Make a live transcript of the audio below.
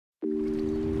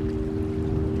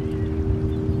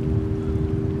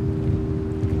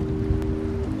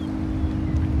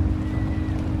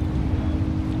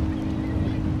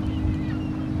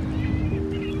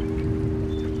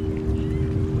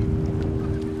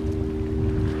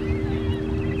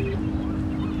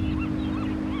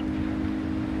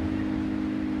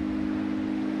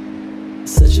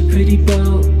Such a pretty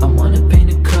boat, I wanna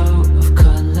paint a coat of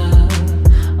color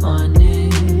on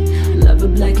it. Love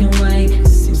it black and white,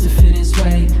 seems to fit its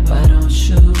way. Why don't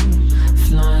you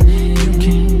flaunt it? You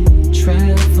can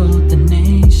travel the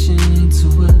nation to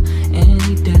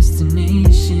any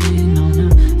destination on a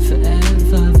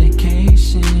forever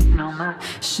vacation on my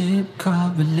ship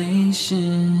called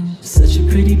Relation. Such a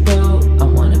pretty boat, I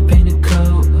wanna paint a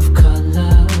coat of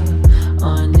color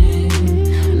on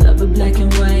it. Love it black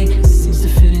and white, seems to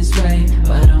fit its way.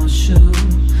 Why don't you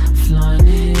flaunt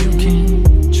it? You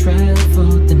can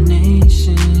travel the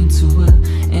nation to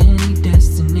any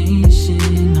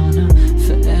destination on a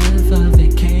forever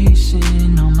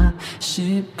vacation on my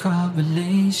ship called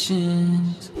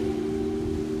Relations.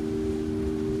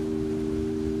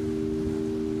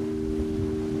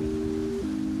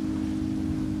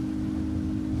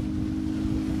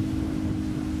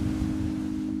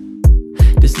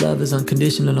 This love is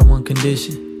unconditional on one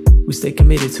condition: we stay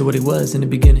committed to what it was in the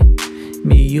beginning.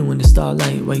 Me, you, in the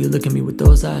starlight, while you look at me with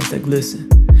those eyes that glisten.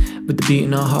 With the beat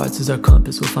in our hearts as our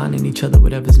compass, we're finding each other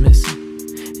whatever's missing.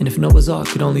 And if Noah's Ark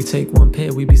could only take one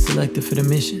pair, we'd be selected for the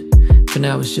mission. For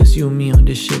now it's just you and me on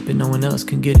this ship, and no one else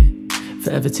can get it.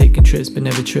 Forever taking trips but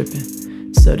never tripping.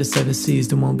 Sail the 7 seas,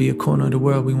 there won't be a corner of the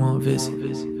world we won't visit.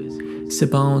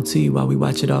 Sip our own tea while we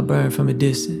watch it all burn from a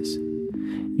distance.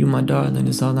 You my darling,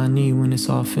 is all I need when it's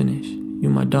all finished. You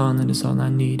my darling, is all I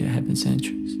need at heaven's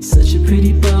entrance. Such a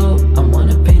pretty boat, I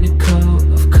wanna paint a coat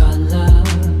of color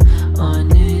on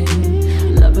it.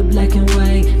 Love it black and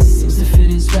white, seems to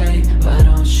fit its way. Why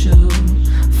don't you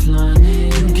flaunt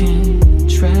it? You can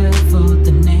travel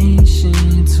the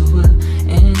nation to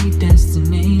any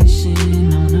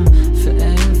destination on a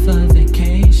forever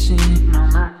vacation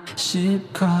on my ship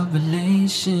called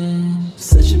Relation.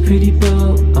 Such a pretty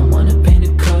boat, I wanna paint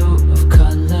a coat